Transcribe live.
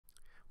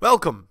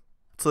Welcome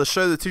to the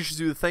show that teaches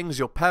you the things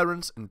your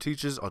parents and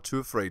teachers are too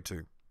afraid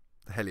to.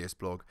 The Helios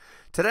blog.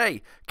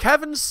 Today,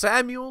 Kevin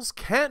Samuels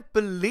can't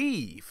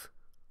believe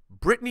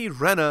Brittney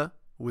Renner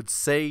would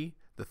say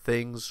the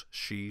things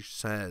she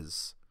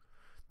says.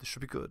 This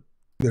should be good.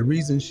 The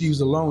reason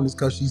she's alone is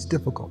because she's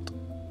difficult.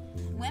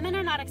 Women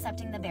are not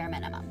accepting the bare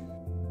minimum.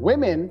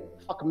 Women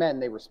fuck men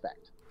they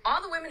respect. All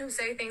the women who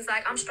say things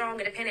like, I'm strong,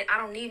 independent, I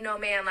don't need no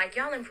man, like,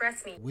 y'all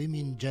impress me.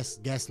 Women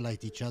just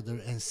gaslight each other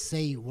and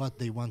say what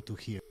they want to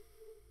hear.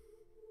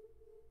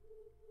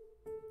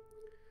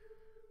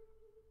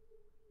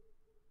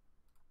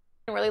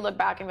 Really look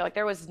back and be like,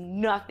 there was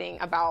nothing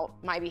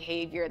about my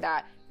behavior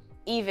that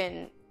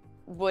even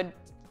would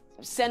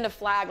send a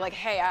flag like,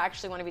 hey, I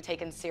actually want to be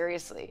taken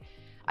seriously.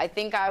 I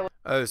think I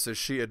Oh, so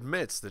she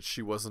admits that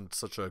she wasn't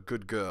such a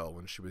good girl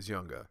when she was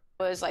younger.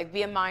 was like,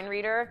 be a mind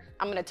reader.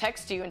 I'm going to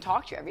text you and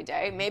talk to you every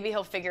day. Maybe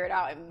he'll figure it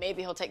out and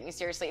maybe he'll take me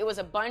seriously. It was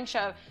a bunch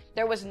of,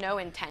 there was no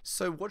intent.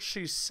 So what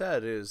she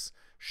said is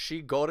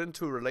she got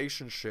into a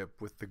relationship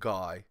with the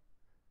guy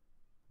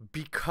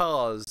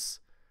because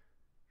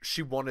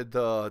she wanted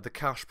the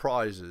cash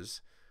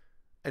prizes,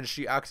 and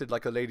she acted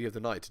like a lady of the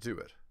night to do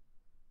it.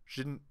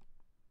 She didn't,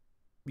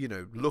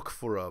 look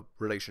for a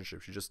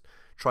relationship. She just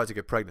tried to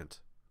get pregnant.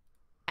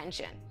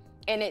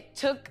 And it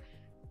took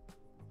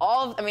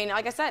all,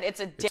 like I said,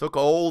 it took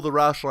all the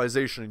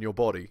rationalization in your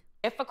body.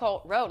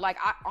 Difficult road. Like,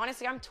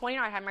 honestly, I'm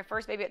 29. I had my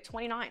first baby at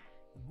 29.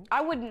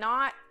 I would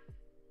not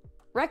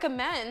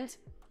recommend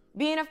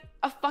being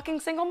a fucking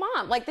single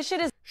mom. Like, this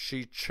shit is...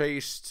 She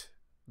chased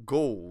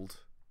gold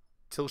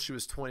till she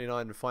was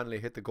 29 and finally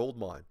hit the gold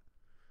mine.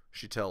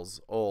 She tells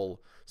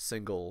all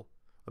single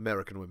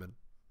American women,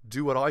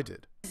 do what I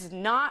did. This is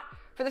not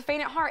for the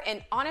faint at heart.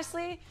 And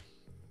honestly,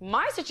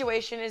 my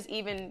situation is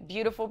even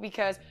beautiful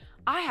because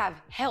I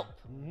have help.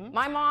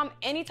 My mom,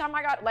 anytime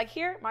I got, like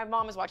here, my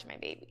mom is watching my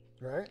baby.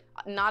 Right.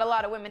 Not a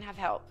lot of women have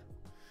help.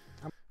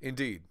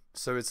 Indeed.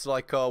 So it's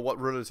like what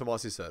Rilla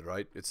Tomasi said,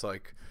 right? It's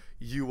like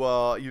you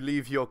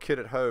leave your kid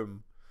at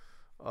home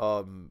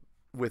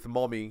with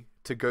mommy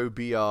to go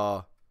be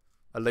a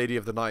lady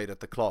of the night at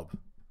the club.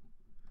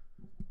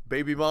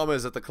 Baby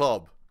mama's at the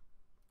club.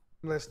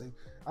 Listening.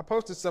 I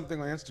posted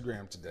something on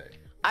Instagram today.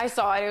 I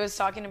saw it. It was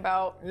talking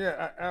about,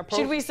 I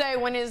should we say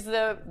when is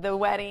the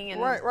wedding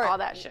and right. all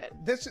that shit.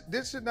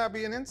 This should not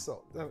be an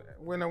insult.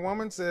 When a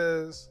woman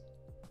says,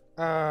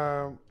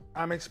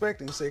 I'm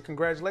expecting, say,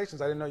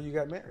 congratulations, I didn't know you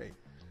got married.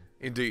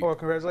 Indeed. Or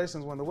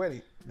congratulations on the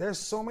wedding. There's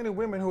so many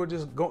women who are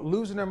just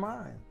losing their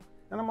mind.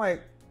 And I'm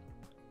like,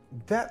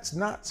 that's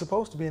not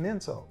supposed to be an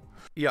insult.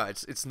 Yeah,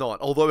 it's not.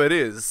 Although it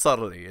is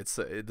subtly. It's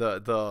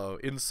the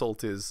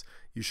insult is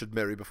you should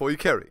marry before you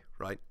carry,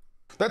 right?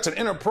 That's an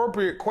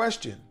inappropriate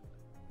question.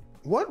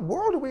 What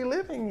world are we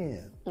living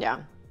in? Yeah.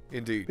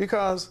 Indeed.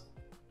 Because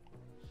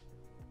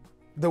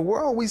the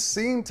world we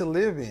seem to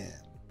live in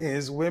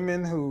is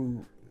women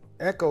who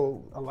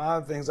echo a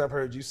lot of things I've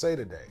heard you say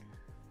today.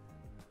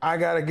 I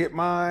gotta get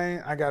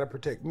mine. I gotta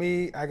protect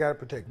me. I gotta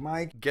protect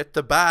my Get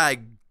the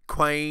bag,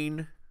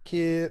 queen.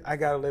 kid. I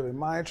gotta live in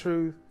my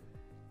truth.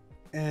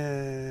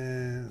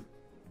 And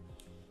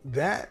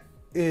that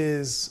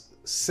is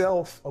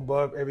self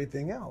above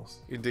everything else.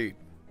 Indeed.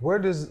 Where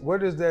does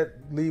that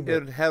leave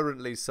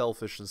Inherently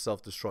selfish and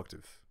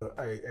self-destructive.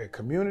 a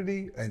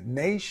community, a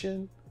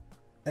nation,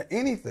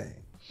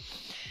 anything?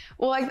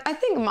 Well, I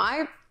think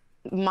my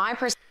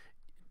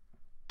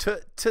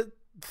To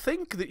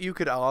think that you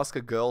could ask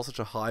a girl such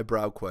a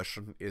highbrow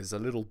question is a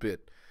little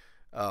bit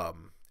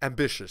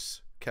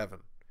ambitious, Kevin.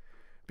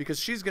 Because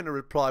she's going to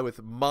reply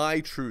with my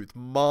truth,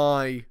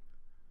 my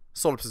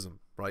solipsism,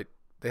 right?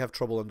 They have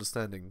trouble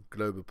understanding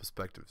global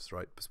perspectives,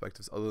 right?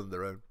 Perspectives other than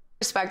their own.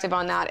 perspective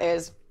on that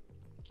is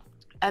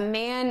a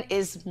man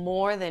is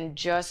more than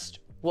just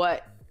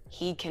what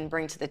he can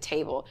bring to the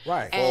table.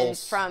 Right. And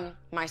False. from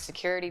my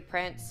security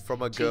prince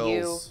From a to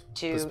you girl's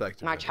to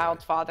perspective, my anyway.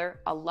 child's father,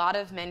 a lot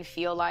of men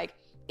feel like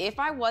if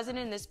I wasn't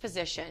in this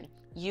position,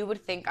 you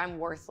would think I'm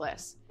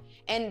worthless.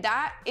 And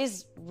that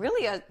is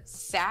really a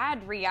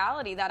sad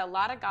reality that a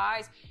lot of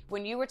guys,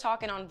 when you were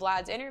talking on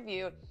Vlad's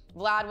interview,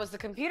 Vlad was the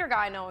computer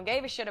guy no one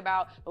gave a shit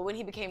about, but when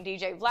he became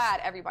DJ Vlad,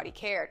 everybody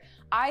cared.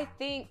 I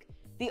think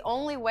the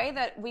only way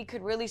that we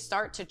could really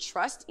start to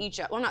trust each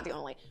other, well, not the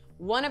only,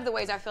 one of the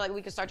ways I feel like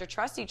we could start to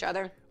trust each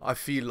other I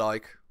feel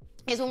like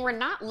is when we're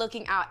not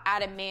looking out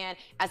at a man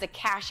as a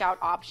cash out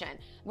option.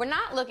 We're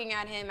not looking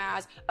at him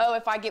as, oh,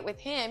 if I get with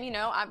him,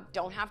 I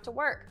don't have to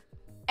work.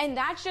 And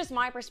that's just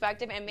my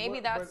perspective, and maybe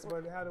that's...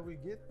 But how do we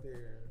get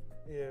there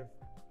if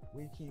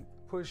we keep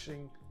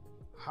pushing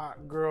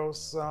hot girl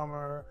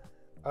summer,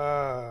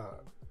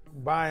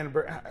 buying...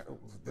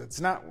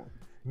 It's not...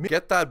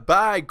 get that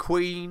bag,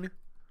 queen.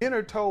 Men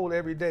are told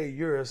every day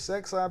you're a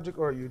sex object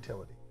or a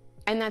utility.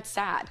 And that's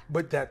sad.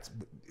 But that's...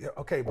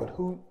 Okay, but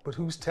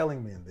who's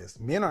telling men this?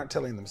 Men aren't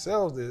telling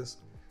themselves this.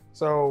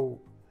 So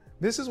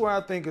this is where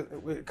I think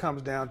it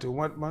comes down to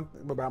one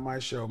thing about my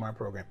show, my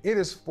program. It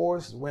has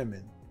forced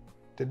women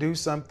to do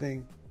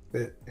something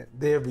that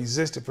they have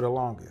resisted for the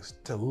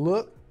longest, to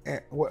look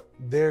at what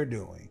they're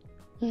doing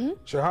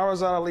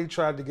Shahrazad Ali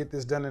tried to get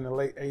this done in the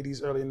late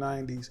 80s, early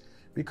 90s,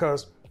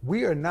 because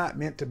we are not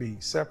meant to be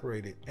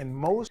separated. And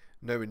most...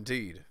 No,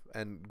 indeed.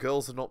 And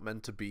girls are not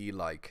meant to be,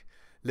 like,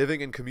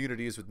 living in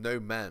communities with no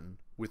men,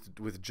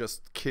 with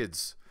just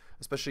kids.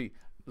 Especially,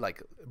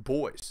 like,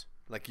 boys.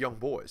 Like, young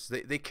boys.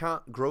 They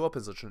can't grow up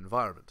in such an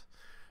environment.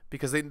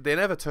 Because they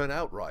never turn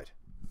out right.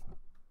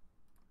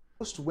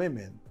 Most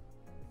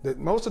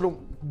of the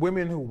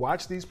women who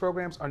watch these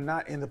programs are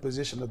not in the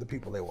position of the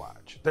people they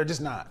watch. They're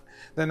just not.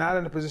 They're not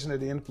in the position of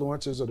the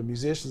influencers or the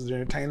musicians, the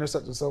entertainers,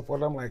 such and so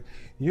forth. I'm like,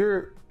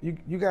 you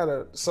got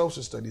a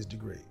social studies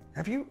degree.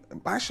 Have you?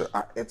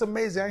 It's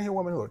amazing. I hear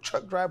women who are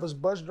truck drivers,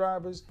 bus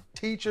drivers,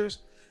 teachers,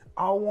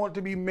 all want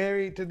to be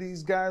married to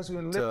these guys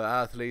who live. To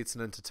athletes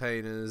and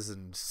entertainers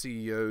and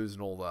CEOs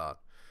and all that.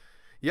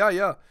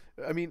 Yeah.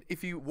 I mean,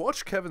 if you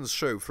watch Kevin's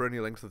show for any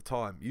length of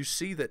time, you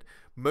see that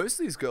most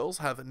of these girls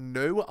have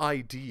no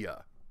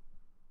idea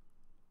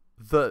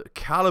the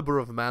caliber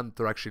of man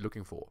they're actually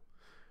looking for.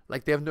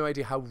 Like, they have no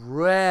idea how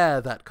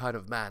rare that kind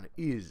of man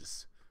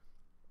is.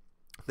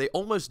 They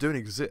almost don't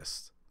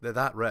exist. They're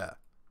that rare.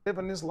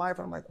 Living this life,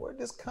 I'm like, where'd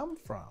this come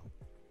from?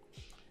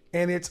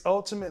 And it's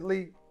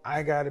ultimately,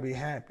 I gotta be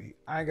happy.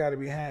 I gotta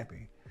be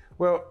happy.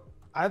 Well,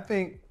 I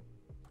think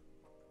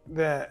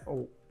that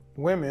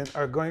women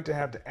are going to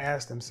have to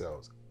ask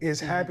themselves, is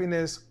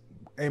happiness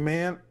a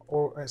man,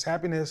 or is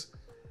happiness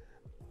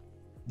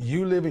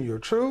you living your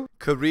truth?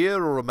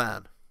 Career or a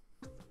man?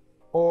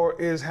 Or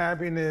is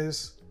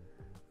happiness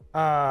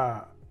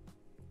actually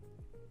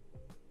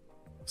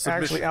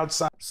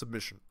outside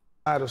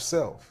of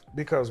self?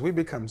 Because we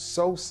become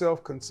so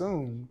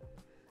self-consumed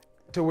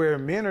to where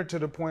men are to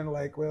the point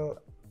like, well,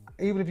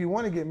 even if you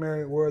want to get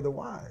married, where are the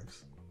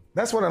wives?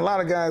 That's what a lot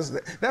of guys,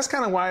 that's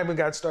kind of why I even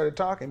got started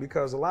talking,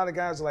 because a lot of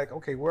guys are like,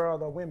 okay, where are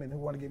the women who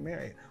want to get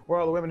married? Where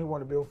are the women who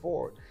want to build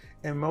forward?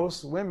 And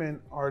most women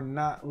are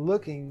not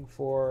looking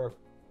for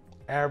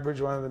average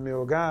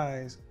run-of-the-mill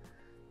guys.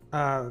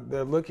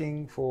 They're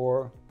looking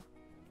for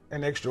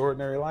an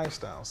extraordinary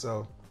lifestyle.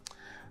 So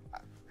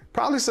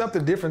probably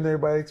something different than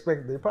everybody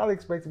expected. They probably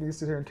expected me to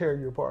sit here and tear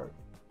you apart.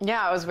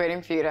 Yeah, I was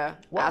waiting for you to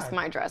ask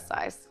my dress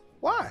size.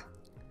 Why?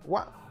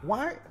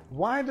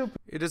 Why do...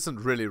 It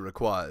isn't really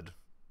required.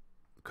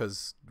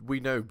 Because we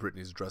know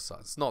Brittney's dress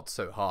size. It's not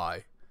so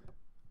high.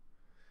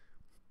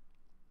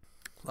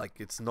 Like,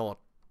 it's not...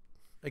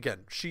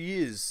 Again, she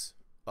is...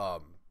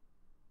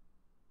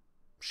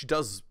 she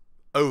does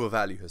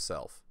overvalue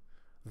herself.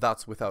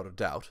 That's without a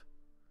doubt.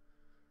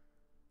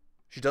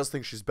 She does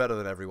think she's better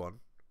than everyone.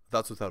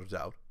 That's without a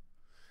doubt.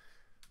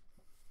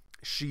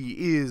 She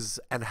is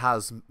and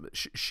has...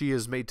 She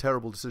has made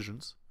terrible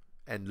decisions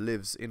and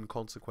lives in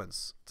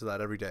consequence to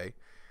that every day.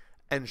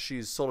 And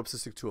she's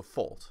solipsistic to a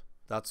fault.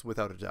 That's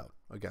without a doubt,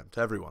 again,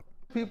 to everyone.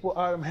 People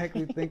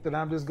automatically think that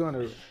I'm just going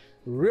to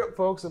rip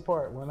folks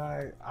apart when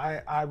I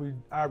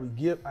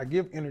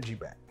give energy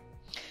back.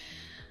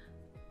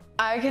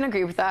 I can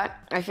agree with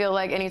that. I feel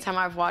like anytime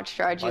I've watched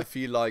strategy, I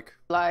feel like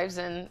lives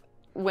and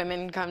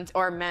women come to,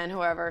 or men,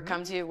 whoever,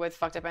 come to you with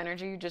fucked up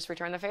energy, you just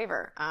return the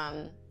favor.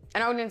 And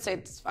I wouldn't say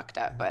it's fucked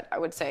up, but I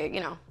would say,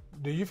 you know.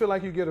 Do you feel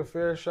like you get a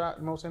fair shot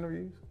in most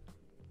interviews?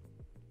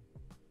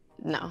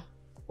 No.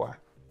 Why?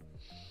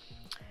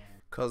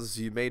 Because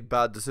you made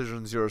bad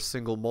decisions, you're a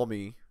single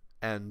mommy,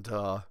 and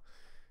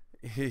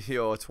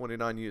you're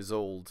 29 years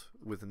old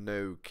with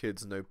no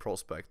kids, no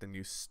prospect, and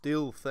you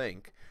still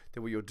think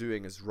that what you're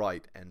doing is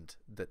right and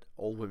that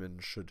all women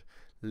should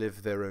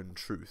live their own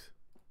truth.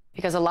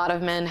 Because a lot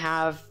of men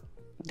have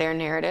their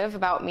narrative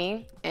about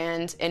me,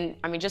 and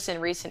I mean, just in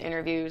recent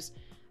interviews,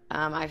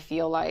 I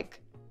feel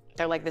like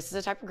they're like, this is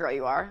the type of girl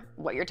you are.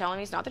 What you're telling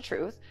me is not the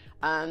truth.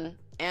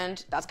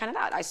 And that's kind of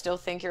that. I still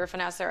think you're a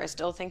finesser. I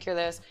still think you're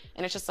this.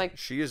 And it's just like...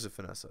 She is a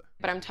finesser.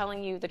 But I'm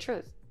telling you the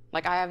truth.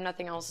 Like, I have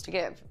nothing else to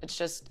give. It's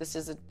just, this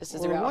is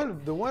a reality.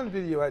 The one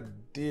video I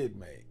did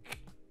make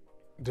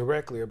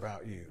directly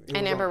about you.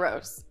 And Amber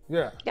Rose.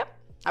 Yeah. Yep.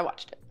 I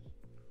watched it.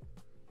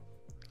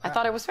 I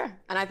thought it was fair.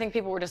 And I think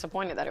people were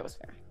disappointed that it was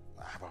fair.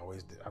 I've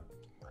always...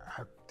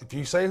 if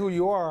you say who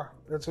you are,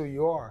 that's who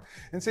you are.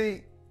 And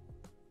see,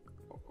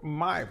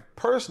 my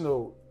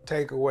personal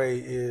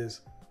takeaway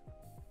is...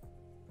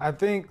 I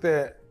think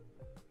that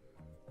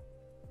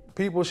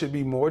people should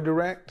be more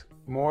direct,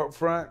 more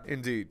upfront.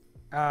 Indeed.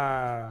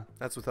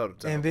 That's without a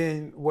doubt. And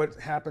then what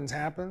happens.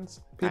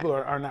 People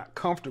are not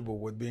comfortable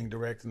with being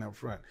direct and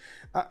upfront.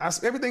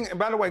 Everything,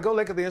 by the way, go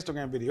look at the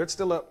Instagram video. It's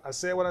still up. I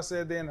said what I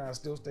said then, and I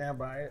still stand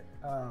by it.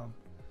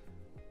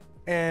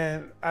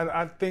 And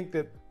I think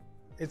that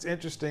it's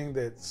interesting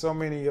that so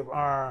many of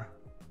our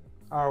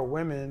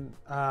women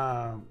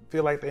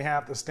feel like they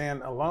have to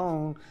stand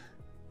alone.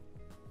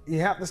 You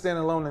have to stand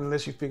alone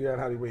unless you figure out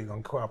how you're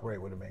going to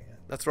cooperate with a man.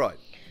 That's right.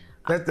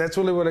 That's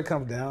really what it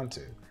comes down to.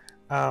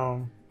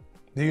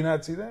 Do you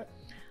not see that?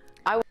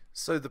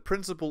 So the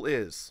principle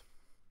is,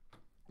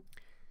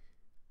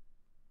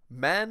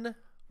 men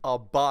are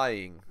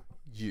buying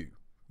you.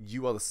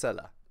 You are the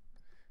seller.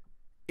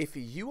 If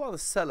you are the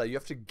seller, you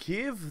have to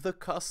give the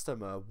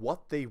customer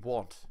what they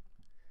want.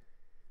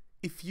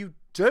 if you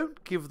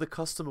don't give the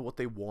customer what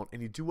they want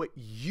and you do what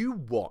you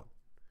want,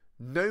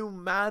 no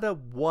matter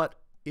what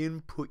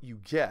input you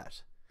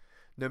get,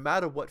 no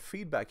matter what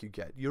feedback you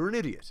get, you're an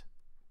idiot,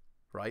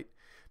 right?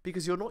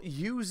 Because you're not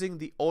using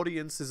the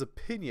audience's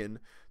opinion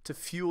to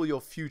fuel your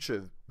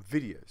future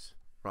videos,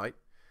 right?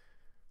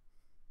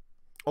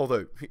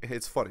 Although,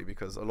 it's funny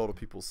because a lot of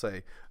people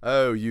say,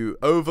 oh, you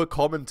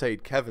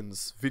over-commentate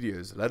Kevin's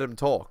videos, let him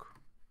talk.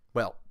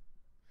 Well,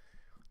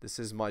 this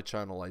is my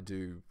channel. I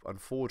do,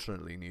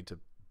 unfortunately, need to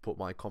put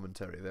my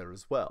commentary there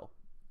as well,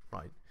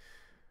 right?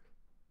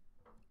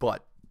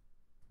 But,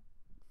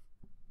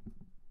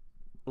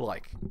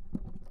 like,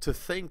 to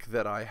think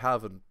that I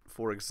haven't,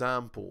 for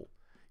example,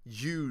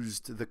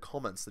 used the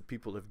comments that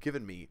people have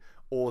given me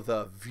or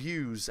the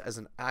views as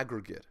an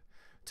aggregate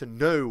to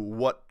know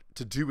what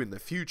to do in the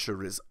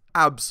future is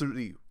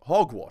absolutely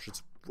hogwash.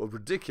 It's a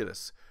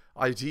ridiculous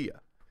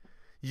idea.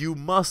 You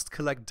must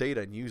collect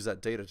data and use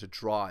that data to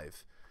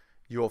drive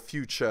your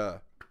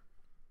future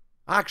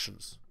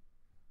actions.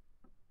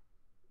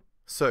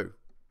 So,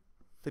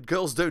 that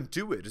girls don't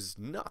do it is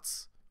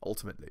nuts,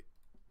 ultimately.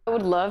 I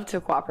would love to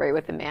cooperate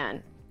with a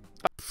man.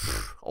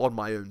 On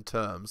my own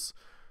terms.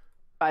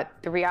 But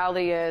the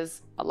reality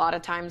is, a lot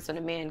of times when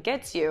a man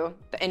gets you,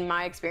 in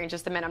my experience,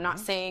 just the men, I'm not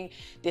saying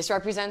this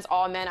represents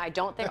all men. I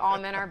don't think all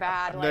men are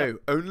bad. No,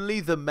 only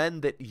the men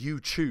that you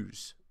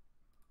choose.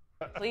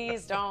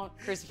 Please don't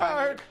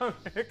crucify me.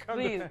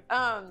 Please.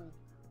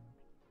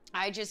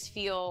 I just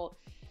feel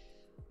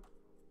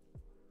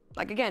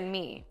like, again,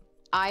 me.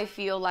 I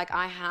feel like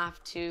I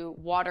have to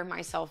water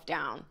myself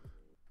down.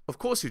 Of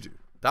course you do.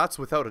 That's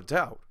without a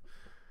doubt.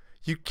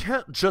 You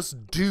can't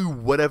just do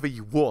whatever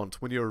you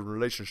want when you're in a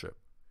relationship.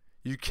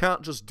 You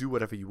can't just do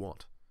whatever you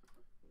want.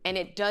 And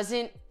it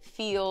doesn't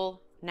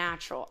feel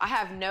natural. I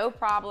have no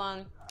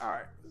problem. All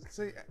right.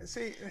 See,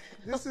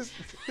 this is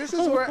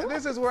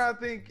where I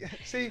think.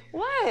 See.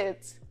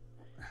 What?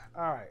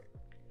 All right.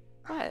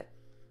 What?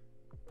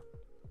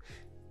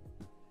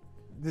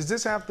 Does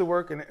this have to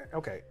work?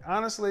 Okay.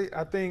 Honestly,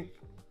 I think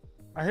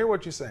I hear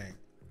what you're saying.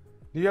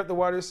 Do you have to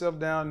water yourself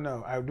down?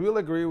 No. I will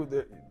agree with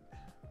it.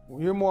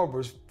 You're more,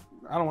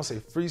 I don't want to say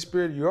free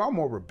spirit. You are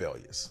more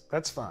rebellious.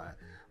 That's fine.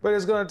 But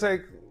it's going to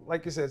take,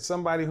 like you said,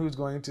 somebody who's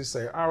going to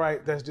say, all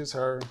right, that's just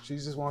her. She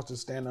just wants to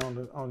stand on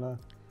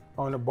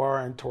the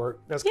bar and twerk.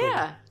 That's cool.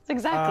 Yeah, that's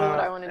exactly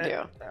what I want to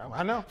do.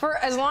 I know. For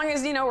as long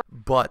as, you know.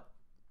 But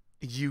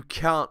you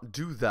can't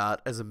do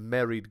that as a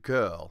married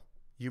girl.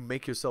 You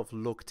make yourself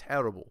look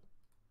terrible.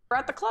 We're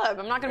at the club.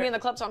 I'm not going to be in the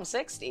club till I'm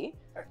 60.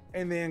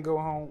 And then go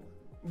home.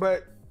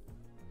 But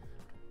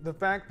the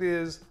fact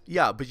is...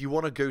 Yeah, but you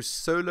want to go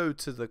solo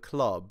to the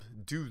club,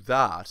 do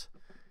that,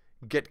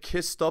 get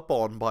kissed up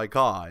on by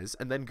guys,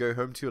 and then go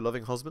home to your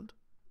loving husband?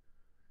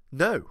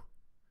 No.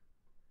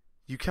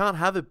 You can't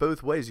have it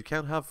both ways. You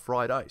can't have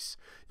fried ice.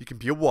 You can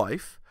be a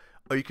wife,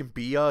 or you can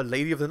be a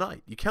lady of the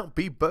night. You can't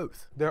be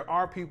both. There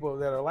are people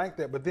that are like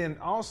that, but then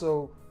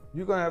also,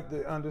 you're going to have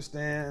to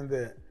understand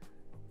that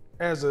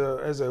as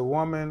a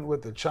woman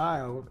with a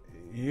child,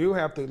 you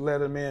have to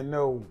let a man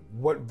know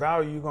what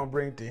value you're going to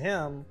bring to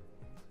him,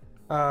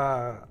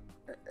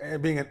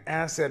 and being an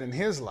asset in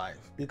his life,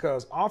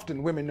 because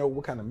often women know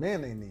what kind of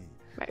man they need.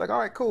 Right. Like, all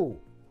right,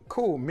 cool.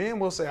 Men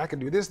will say, I can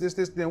do this,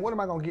 then what am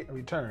I going to get in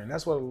return?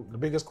 That's what the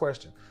biggest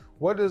question.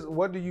 What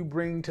do you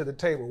bring to the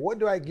table? What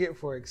do I get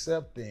for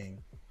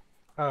accepting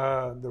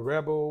the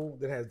rebel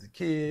that has the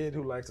kid,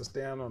 who likes to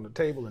stand on the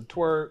table and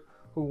twerk,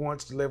 who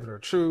wants to live her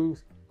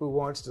truth, who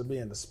wants to be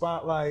in the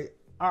spotlight?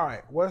 All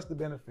right, what's the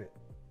benefit?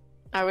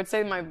 I would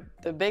say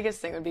the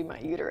biggest thing would be my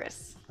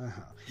uterus.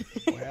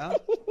 Well,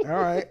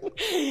 all right.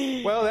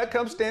 Well, that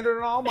comes standard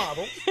on all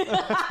models.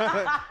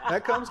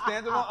 That comes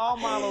standard on all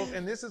models,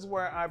 and this is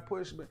where I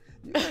push. But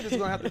you're just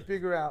gonna have to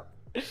figure out.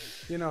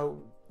 You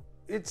know,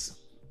 it's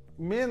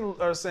men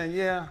are saying,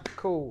 yeah,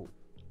 cool.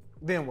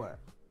 Then what?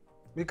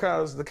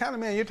 Because the kind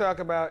of man you're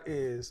talking about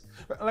is.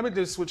 Let me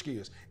just switch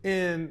gears.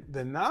 In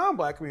the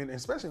non-black community,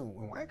 especially in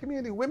the white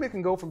community, women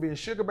can go from being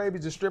sugar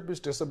babies to strippers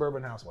to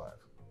suburban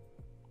housewives.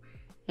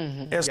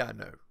 Mm-hmm. Yeah,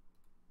 no.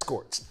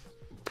 Escorts.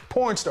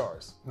 Porn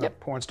stars. Not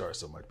porn stars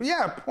so much. But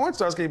yeah, porn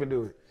stars can even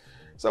do it.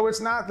 So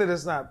it's not that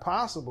it's not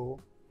possible.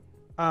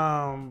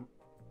 But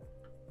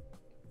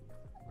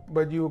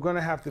you're going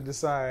to have to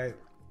decide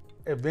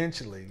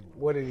eventually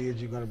what it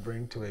is you're going to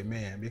bring to a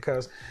man.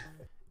 Because...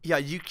 Yeah,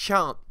 you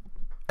can't,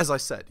 as I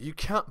said, you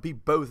can't be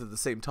both at the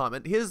same time.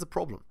 And here's the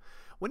problem.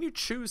 When you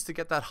choose to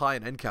get that high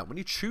in end count, when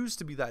you choose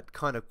to be that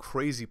kind of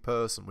crazy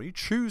person, when you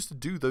choose to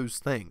do those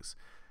things...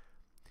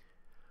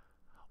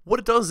 What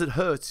it does, it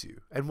hurts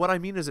you. And what I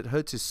mean is it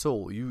hurts your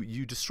soul.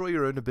 You destroy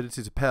your own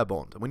ability to pair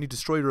bond. And when you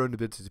destroy your own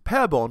ability to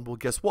pair bond, well,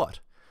 guess what?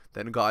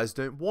 Then guys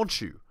don't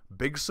want you.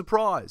 Big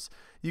surprise.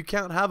 You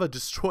can't have a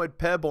destroyed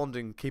pair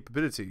bonding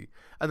capability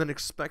and then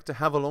expect to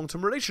have a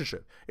long-term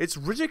relationship. It's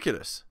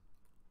ridiculous.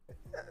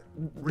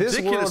 This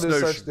Ridiculous world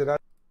is notion. such that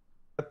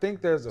I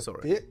think there's a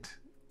fit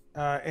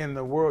in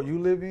the world you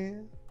live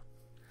in.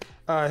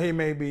 He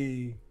may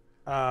be...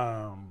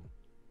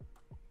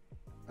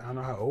 I don't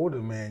know how old a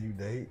man you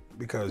date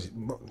because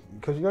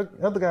your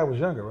other guy was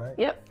younger, right?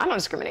 Yep. I don't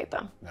discriminate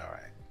though. All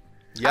right.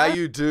 Yeah,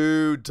 you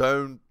do.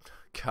 Don't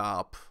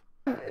cop.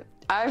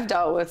 I've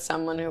dealt with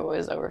someone who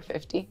was over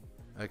 50.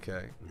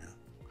 Okay.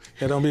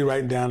 Yeah, don't be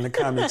writing down in the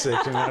comment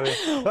section.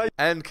 Like,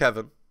 And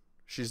Kevin.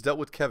 She's dealt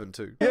with Kevin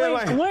too. yeah,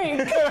 like, Wait.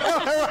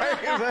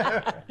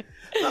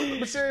 No,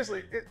 but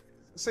seriously,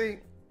 see,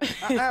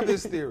 I have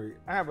this theory.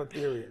 I have a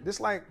theory. Just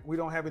like we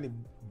don't have any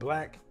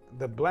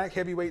the black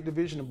heavyweight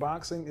division of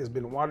boxing has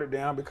been watered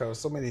down because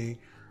so many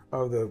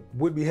of the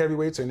would-be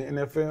heavyweights are in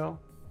the NFL.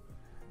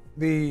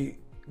 The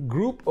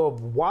group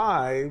of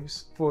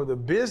wives for the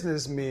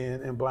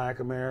businessmen in Black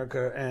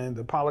America and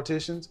the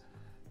politicians,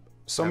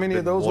 so many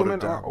of those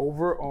women are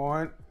over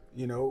on,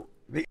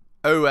 the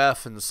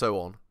OF and so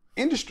on.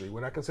 industry,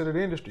 what I consider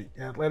the industry,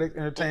 athletic,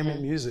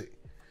 entertainment, music.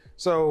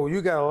 So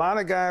you got a lot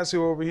of guys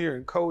who are over here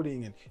in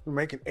coding and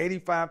making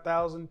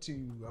 $85,000 to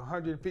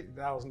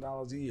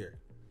 $150,000 a year.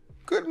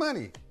 Good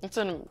money. It's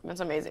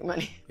amazing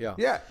money. Yeah.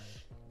 Yeah.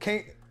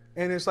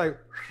 And it's like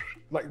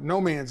no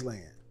man's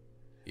land.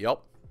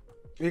 Yep.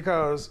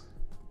 Because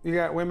you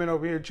got women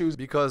over here choosing.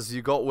 Because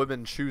you got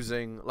women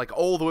choosing, like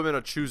all the women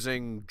are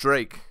choosing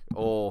Drake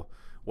or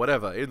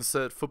whatever,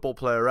 insert football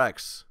player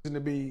X. To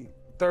be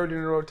third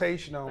in the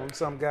rotation on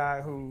some guy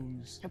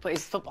who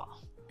plays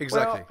football.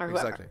 Exactly, Well,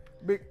 exactly.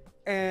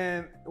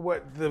 And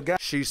what the guy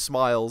She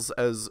smiles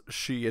as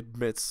she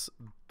admits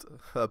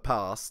her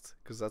past,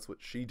 because that's what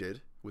she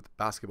did with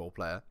basketball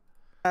player.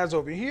 guys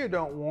over here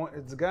don't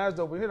want, the guys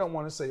over here don't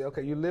want to say,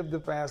 okay, you lived the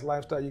fast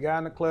lifestyle, you got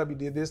in the club, you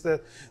did this,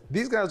 that.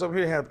 These guys over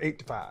here have 8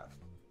 to 5.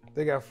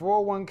 They got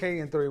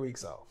 401k and 3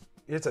 weeks off.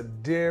 It's a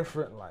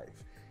different life.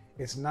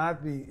 It's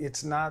not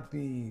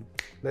the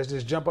let's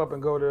just jump up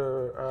and go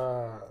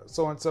to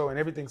so-and-so and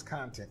everything's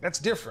content. That's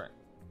different.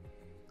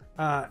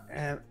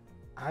 And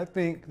I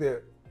think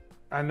that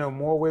I know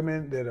more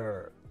women that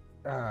are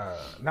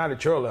not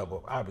at your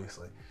level,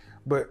 obviously,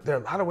 but there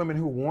are a lot of women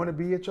who want to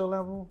be at your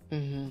level,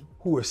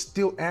 who are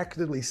still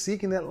actively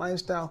seeking that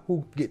lifestyle,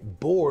 who get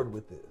bored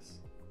with this.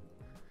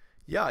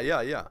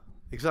 Yeah.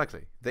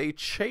 Exactly. They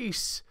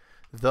chase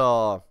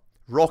the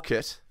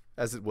rocket,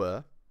 as it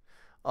were,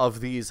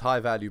 of these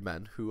high-value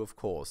men who, of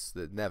course,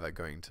 they're never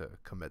going to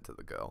commit to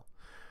the girl.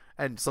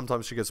 And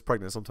sometimes she gets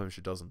pregnant, sometimes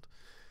she doesn't.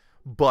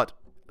 But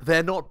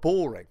they're not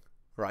boring,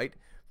 right?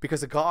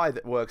 Because a guy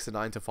that works a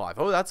 9 to 5,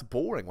 oh, that's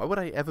boring. Why would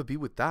I ever be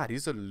with that?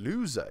 He's a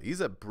loser.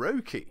 He's a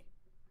brokey.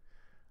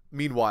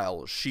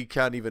 Meanwhile, she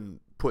can't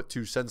even put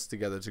 2 cents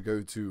together to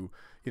go to,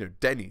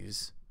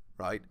 Denny's,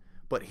 right?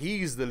 But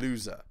he's the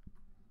loser.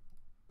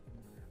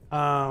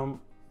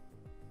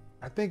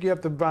 I think you have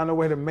to find a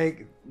way to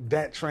make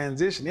that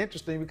transition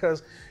interesting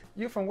because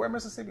you're from where,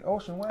 Mississippi?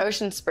 Ocean West?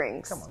 Ocean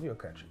Springs. Come on, you're a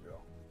country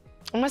girl.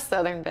 I'm a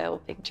Southern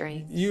Belle, big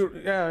dream. You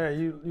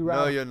ride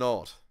No, you're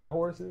not.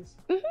 horses?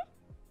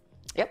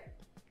 Yep.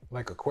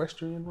 Like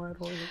equestrian ride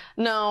horses?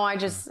 No, I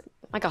just,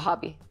 like a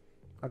hobby.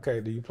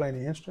 Okay, do you play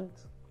any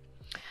instruments?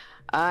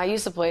 I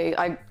used to play,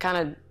 I kind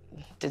of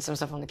did some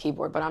stuff on the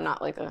keyboard, but I'm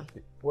not like a...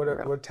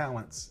 What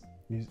talents?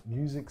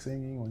 Music,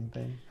 singing, or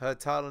anything? Her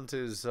talent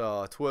is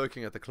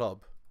twerking at the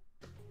club.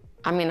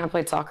 I mean, I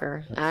played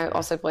soccer. And I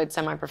also played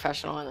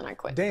semi-professional, and then I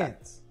quit.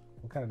 Dance?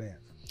 What kind of dance?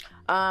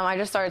 I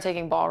just started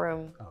taking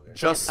ballroom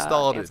Just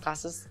started dance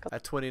classes.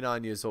 at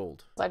 29 years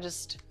old. I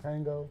just,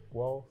 Tango,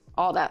 waltz?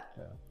 all that.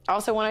 I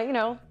also want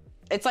to,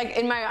 it's like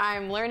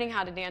I'm learning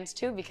how to dance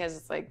too because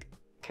it's like,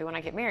 okay, when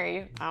I get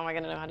married, how am I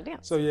going to know how to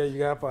dance? So yeah,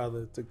 your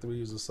godfather took 3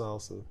 years of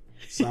salsa,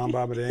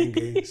 samba,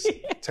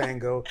 merengue,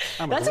 tango.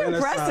 That's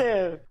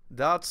impressive.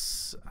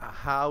 That's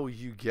how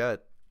you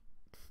get,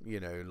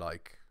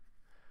 like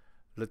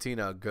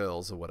Latina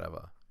girls or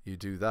whatever. You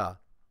do that.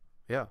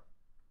 Yeah.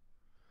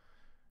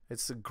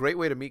 It's a great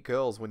way to meet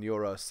girls when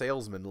you're a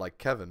salesman like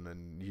Kevin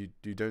and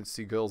you don't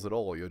see girls at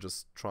all. You're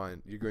just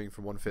you're going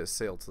from one first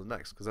sale to the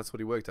next because that's what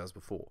he worked as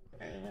before.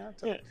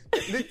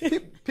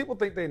 People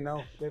think they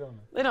know. They don't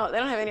know.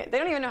 They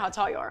don't even know how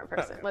tall you are in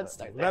person. Let's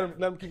start there. Let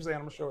them keep saying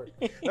I'm short.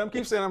 Let them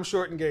keep saying I'm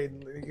short and gay.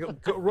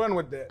 Go run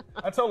with that.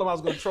 I told them I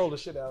was going to troll the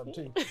shit out of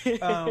them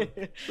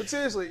too. But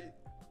seriously,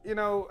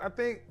 I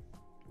think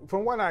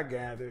from what I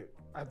gathered,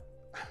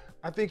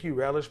 I think you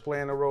relish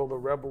playing the role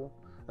of rebel.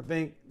 I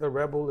think the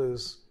rebel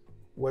is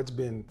what's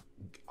been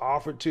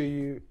offered to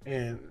you,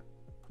 and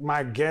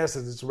my guess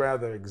is it's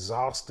rather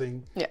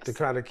exhausting to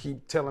try to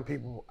keep telling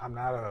people I'm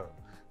not a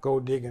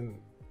gold digging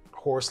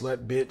horse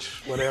slut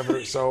bitch,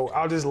 whatever. So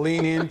I'll just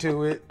lean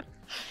into it.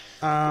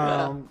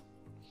 Well,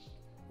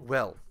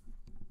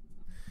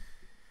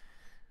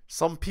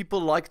 some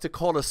people like to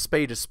call a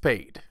spade a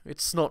spade.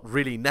 It's not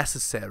really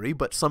necessary,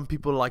 but some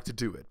people like to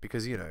do it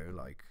because,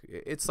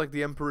 it's like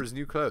the emperor's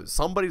new clothes.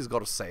 Somebody's got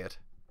to say it.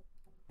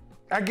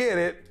 I get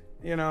it.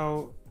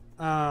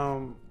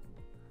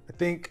 I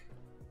think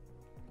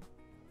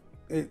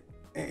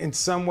in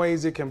some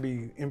ways it can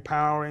be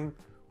empowering,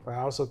 but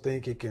I also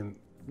think it can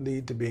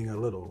lead to being a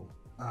little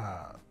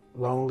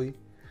lonely.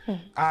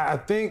 I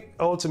think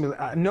ultimately,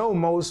 I know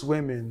most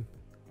women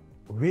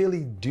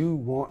really do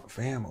want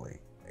family.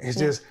 It's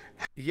just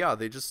Yeah,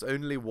 they just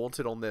only want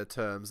it on their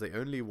terms. They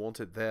only want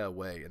it their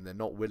way, and they're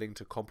not willing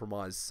to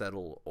compromise,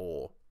 settle,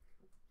 or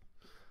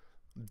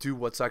do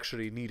what's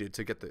actually needed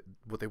to get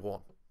what they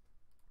want.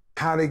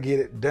 How to get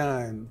it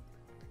done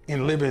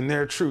and live in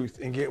their truth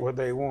and get what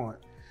they want.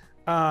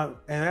 And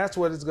that's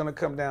what it's going to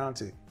come down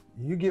to.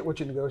 You get what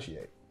you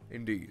negotiate.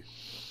 Indeed.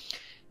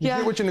 You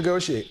get what you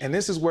negotiate. And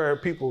this is where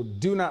people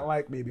do not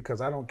like me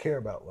because I don't care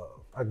about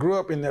love. I grew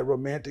up in that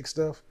romantic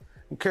stuff. I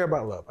don't care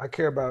about love. I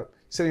care about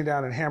sitting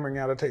down and hammering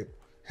out a table,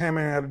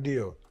 hammering out a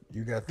deal.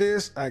 You got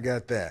this, I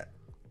got that.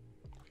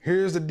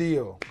 Here's the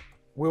deal.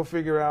 We'll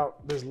figure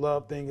out this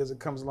love thing as it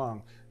comes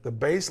along. The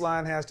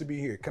baseline has to be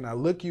here. Can I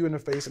look you in the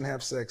face and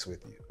have sex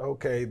with you?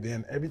 Okay,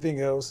 then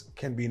everything else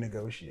can be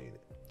negotiated.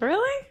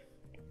 Really?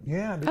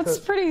 Yeah. Because, that's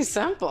pretty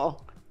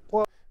simple.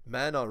 Well,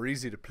 men are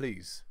easy to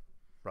please,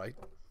 right?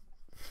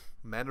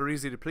 Men are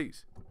easy to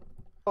please.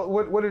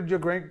 What did your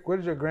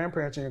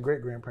grandparents and your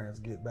great-grandparents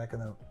get back in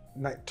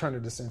the turn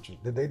of the century?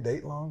 Did they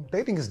date long?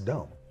 Dating is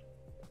dumb.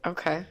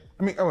 Okay.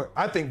 I mean,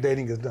 I think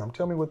dating is dumb.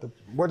 Tell me what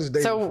is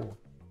dating for?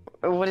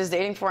 What is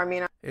dating for? I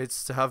mean,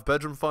 it's to have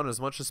bedroom fun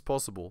as much as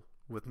possible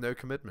with no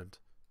commitment.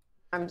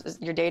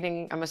 You're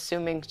dating, I'm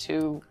assuming,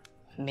 to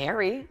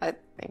marry. I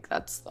think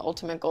that's the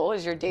ultimate goal,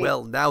 is your date.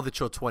 Well, now that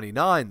you're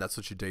 29, that's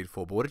what you date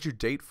for. But what did you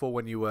date for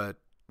when you were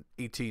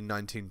 18,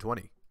 19,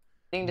 20?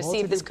 To see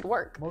if this could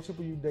work. Most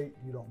people you date,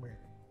 you don't marry.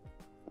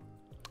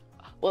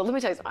 Well, let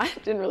me tell you something. I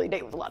didn't really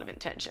date with a lot of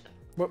intention.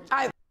 Well,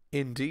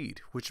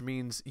 Indeed, which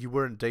means you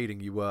weren't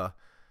dating, you were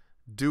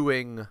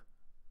doing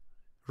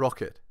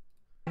rocket.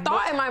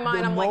 Thought in my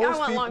mind, I'm like, I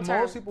want long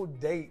term. Most people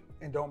date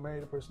and don't marry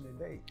the person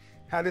they date.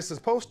 How this is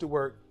supposed to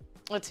work?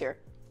 Let's hear.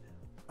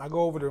 I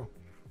go over to,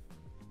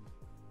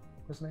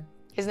 what's his name?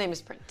 His name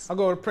is Prince. I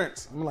go to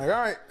Prince. I'm like,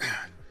 all right,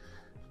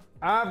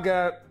 I've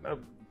got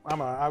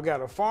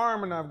a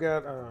farm and I've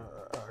got a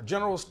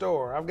general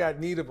store. I've got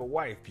need of a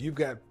wife. You've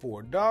got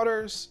 4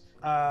 daughters.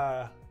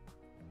 I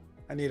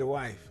need a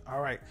wife. All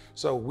right.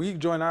 So we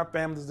join our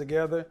families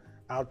together.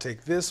 I'll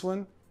take this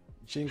one.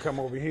 She can come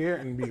over here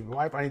and be my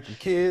wife. I need the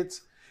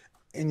kids.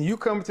 And you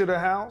come to the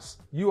house,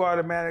 you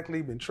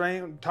automatically been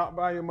trained, taught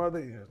by your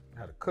mother, you know,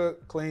 how to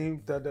cook,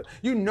 clean,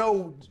 you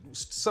know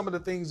some of the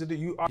things that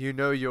you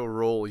know your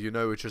role, you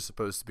know what you're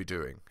supposed to be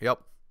doing. Yep.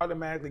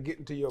 Automatically get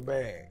into your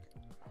bag.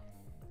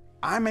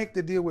 I make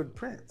the deal with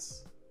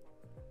Prince.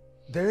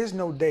 There is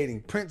no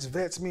dating. Prince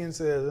vets me and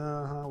says,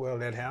 well,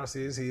 that house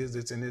is his,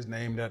 it's in his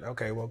name.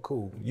 Okay, well,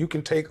 cool. You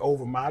can take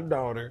over my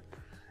daughter,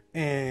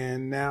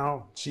 and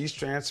now she's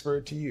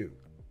transferred to you.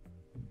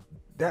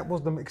 That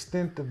was the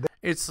extent of that.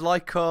 It's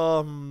like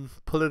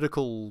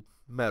political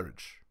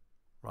marriage,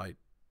 right?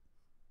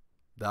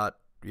 That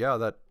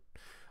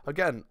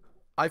again,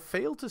 I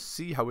fail to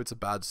see how it's a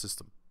bad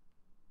system.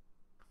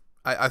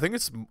 I think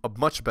it's a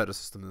much better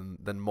system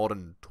than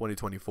modern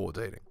 2024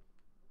 dating.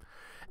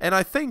 And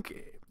I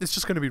think it's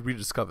just going to be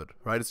rediscovered,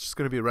 right? It's just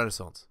going to be a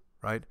renaissance,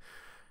 right?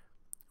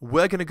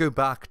 We're going to go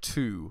back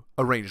to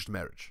arranged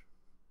marriage,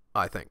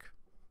 I think.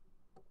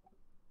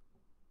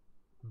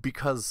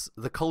 Because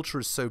the culture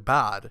is so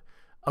bad,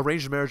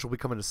 arranged marriage will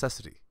become a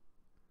necessity.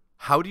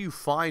 How do you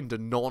find a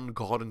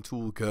non-garden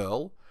tool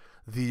girl?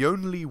 The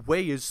only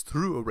way is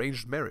through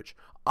arranged marriage.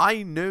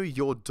 I know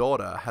your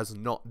daughter has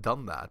not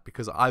done that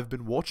because I've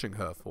been watching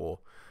her for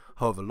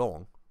however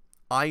long.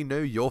 I know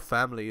your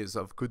family is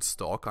of good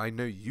stock. I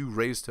know you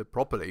raised her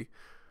properly.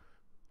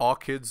 Our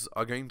kids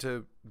are going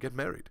to get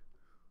married.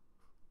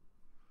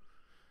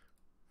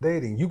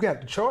 Dating, you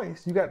got the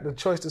choice. You got the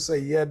choice to say,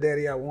 yeah,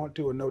 daddy, I want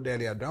to, or no,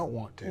 daddy, I don't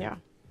want to. Yeah.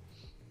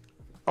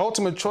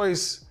 Ultimate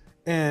choice,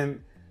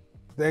 and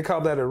they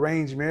call that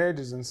arranged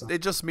marriages and something.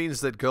 It just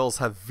means that girls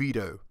have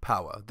veto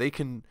power. They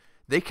can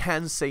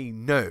say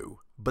no,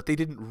 but they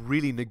didn't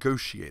really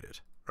negotiate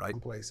it,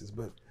 right? Places,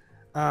 but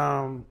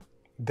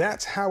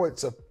that's how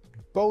it's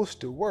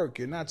supposed to work.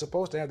 You're not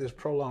supposed to have this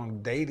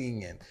prolonged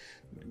dating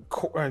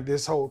and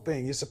this whole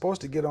thing. You're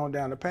supposed to get on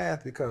down the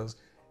path, because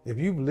if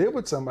you've lived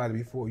with somebody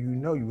before, you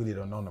know you really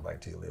don't know nobody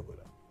till you live with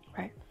them.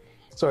 Right.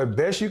 So the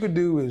best you could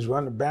do is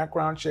run the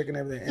background check and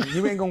everything, and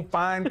you ain't gonna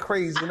find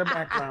crazy in the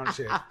background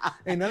check.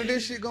 Ain't none of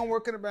this shit gonna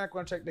work in the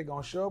background check. They're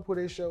gonna show up who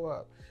they show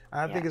up.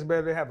 I think it's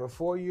better to have a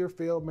 4-year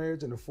failed marriage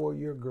than a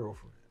 4-year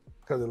girlfriend,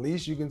 because at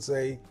least you can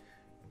say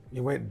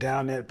you went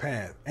down that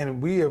path. And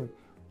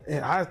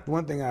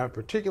one thing I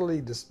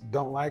particularly just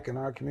don't like in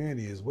our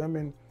community is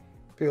women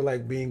feel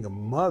like being a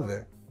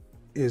mother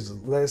is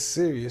less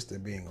serious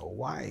than being a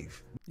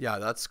wife. Yeah,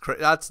 that's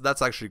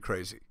actually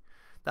crazy.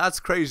 That's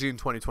crazy in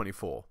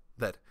 2024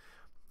 that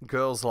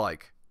girls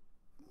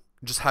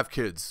just have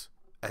kids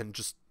and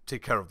just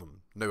take care of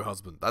them, no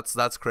husband.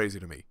 That's crazy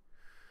to me,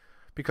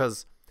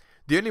 because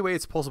the only way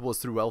it's possible is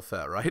through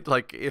welfare, right?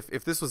 Like if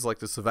this was like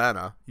the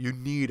savannah, you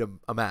need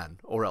a man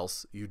or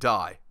else you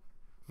die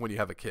when you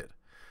have a kid.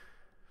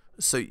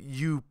 So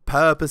you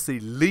purposely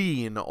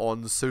lean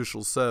on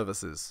social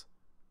services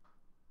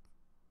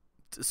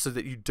so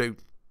that you don't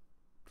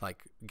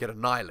get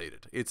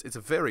annihilated. It's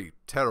a very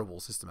terrible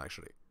system,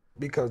 actually.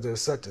 because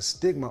there's such a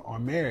stigma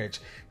on marriage,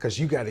 because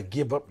you got to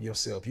give up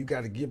yourself. You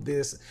got to give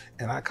this.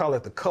 And I call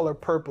it the color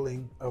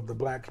purpling of the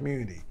black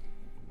community.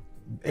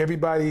 Every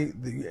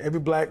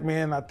black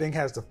man, I think,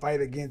 has to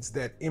fight against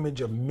that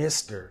image of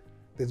Mr.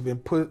 that's been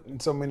put in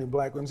so many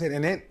black women's head.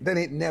 And that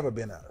ain't never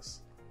been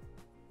us.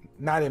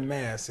 Not in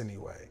mass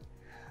anyway.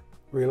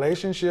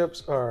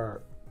 Relationships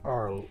are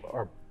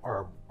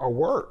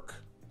work.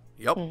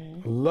 Yep.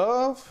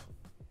 Love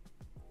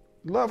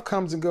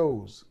comes and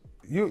goes.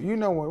 You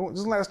know when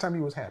was the last time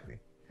you was happy?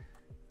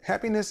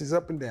 Happiness is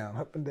up and down,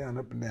 up and down,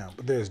 up and down.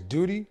 But there's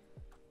duty,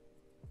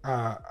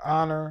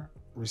 honor,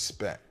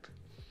 respect.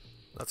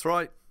 That's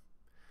right.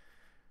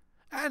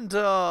 And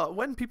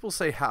when people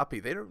say happy,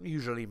 they don't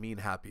usually mean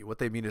happy. What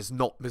they mean is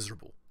not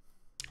miserable.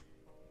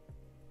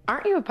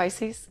 Aren't you a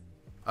Pisces?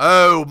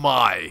 Oh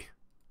my.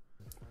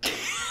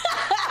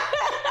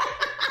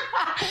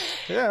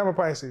 Yeah, I'm a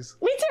Pisces.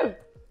 Me too.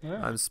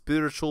 Yeah. I'm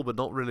spiritual but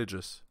not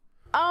religious.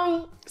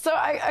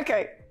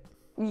 Okay.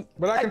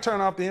 But I can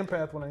turn off the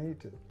empath when I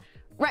need to.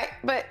 Right,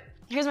 but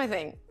here's my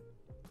thing.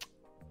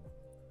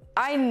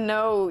 I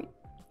know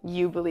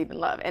you believe in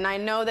love, and I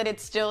know that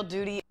it's still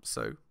duty,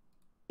 So?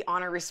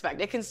 honor,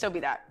 respect. It can still be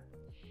that.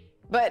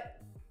 But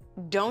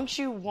don't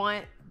you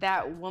want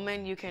that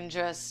woman you can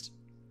just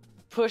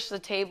push the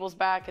tables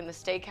back in the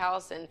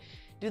steakhouse and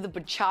do the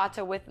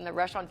bachata with in the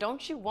restaurant?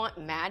 Don't you want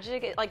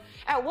magic? Like,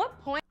 at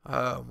what point?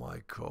 Oh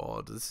my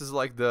god. This is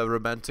like the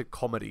romantic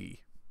comedy.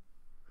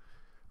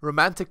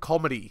 Romantic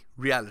comedy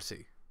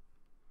reality.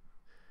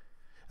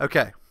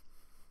 Okay.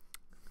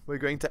 We're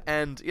going to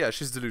end... Yeah,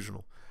 she's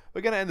delusional. We're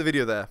going to end the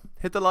video there.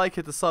 Hit the like,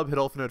 hit the sub, hit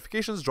all the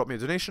notifications, drop me a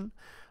donation.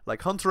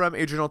 Like Hunter M,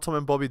 Adrian, Tom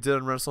and Bobby,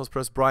 Dylan, Renaissance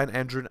Press, Brian,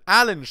 Andrew, and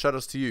Alan. Shout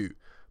outs to you.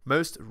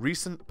 Most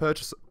recent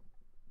purchaser...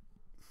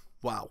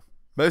 Wow.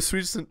 Most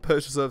recent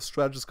purchaser of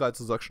Strategist Guide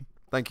to Seduction.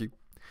 Thank you.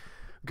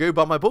 Go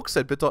buy my books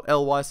at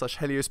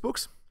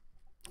bit.ly/heliosbooks.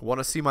 Want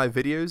to see my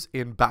videos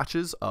in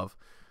batches of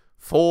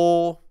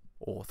 4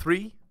 or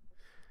 3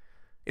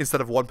 instead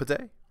of 1 per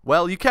day?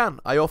 Well, you can.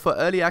 I offer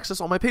early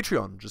access on my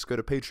Patreon. Just go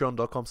to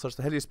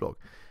patreon.com/theheliosblog.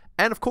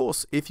 And of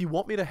course, if you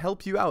want me to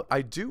help you out,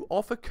 I do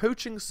offer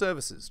coaching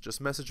services. Just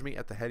message me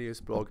at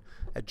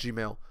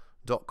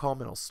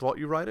theheliosblog@gmail.com and I'll slot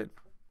you right in.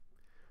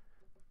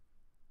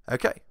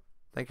 Okay.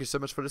 Thank you so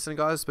much for listening,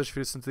 guys, especially if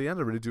you listen to the end.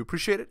 I really do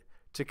appreciate it.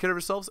 Take care of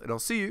yourselves, and I'll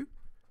see you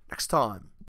next time.